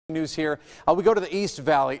News here. We go to the East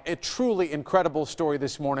Valley. A truly incredible story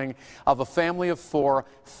this morning of a family of four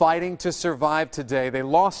fighting to survive today. They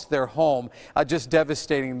lost their home. Just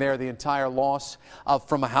devastating there, the entire loss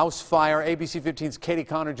from a house fire. ABC 15's Katie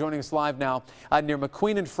Connor joining us live now near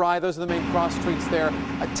McQueen and Fry. Those are the main cross streets there.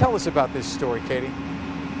 Tell us about this story, Katie.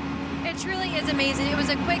 It truly is amazing. It was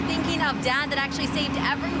a quick thinking of Dad that actually saved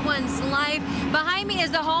everyone's life. Behind me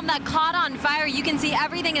is the home that caught on fire. You can see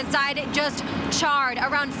everything inside just charred.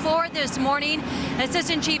 Around 4 this morning,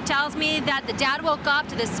 Assistant Chief tells me that the dad woke up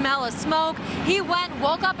to the smell of smoke. He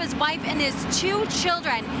woke up his wife and his 2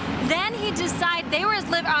 children. Then he decided, they were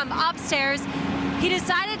upstairs. He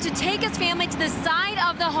decided to take his family to the side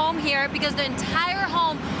of the home here because the entire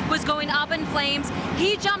home was going up in flames.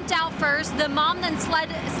 He jumped out first. The mom then slid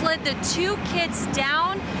the 2 kids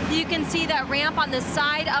down. You can see that ramp on the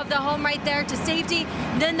side of the home right there to safety.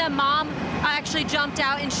 Then the mom actually jumped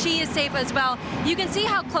out and she is safe as well. You can see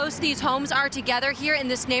how close these homes are together here in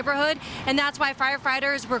this neighborhood, and that's why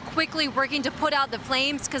firefighters were quickly working to put out the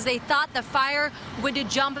flames because they thought the fire would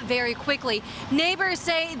jump very quickly. Neighbors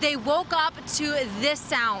say they woke up to this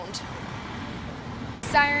sound.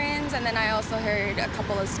 Sirens, and then I also heard a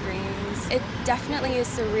couple of screams. It definitely is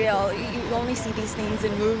surreal. You only see these things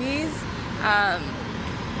in movies,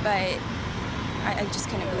 but I just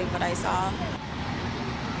couldn't believe what I saw.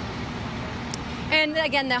 And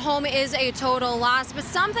again, the home is a total loss, but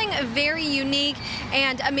something very unique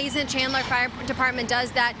and amazing Chandler Fire Department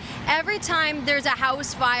does that every time there's a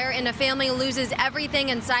house fire and a family loses everything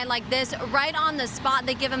inside like this, right on the spot,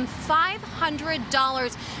 they give them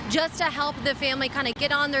 $500 just to help the family kind of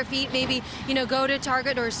get on their feet, maybe, go to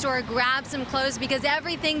Target or a store, grab some clothes, because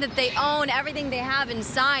everything that they own, everything they have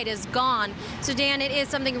inside is gone. So Dan, it is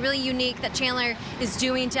something really unique that Chandler is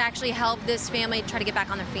doing to actually help this family try to get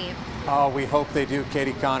back on their feet. Oh, we hope they do,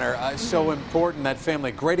 Katie Connor. So important, that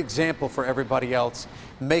family. Great example for everybody else.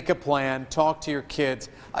 Make a plan, talk to your kids.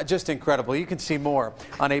 Just incredible. You can see more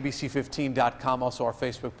on abc15.com, also our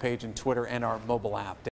Facebook page and Twitter and our mobile app.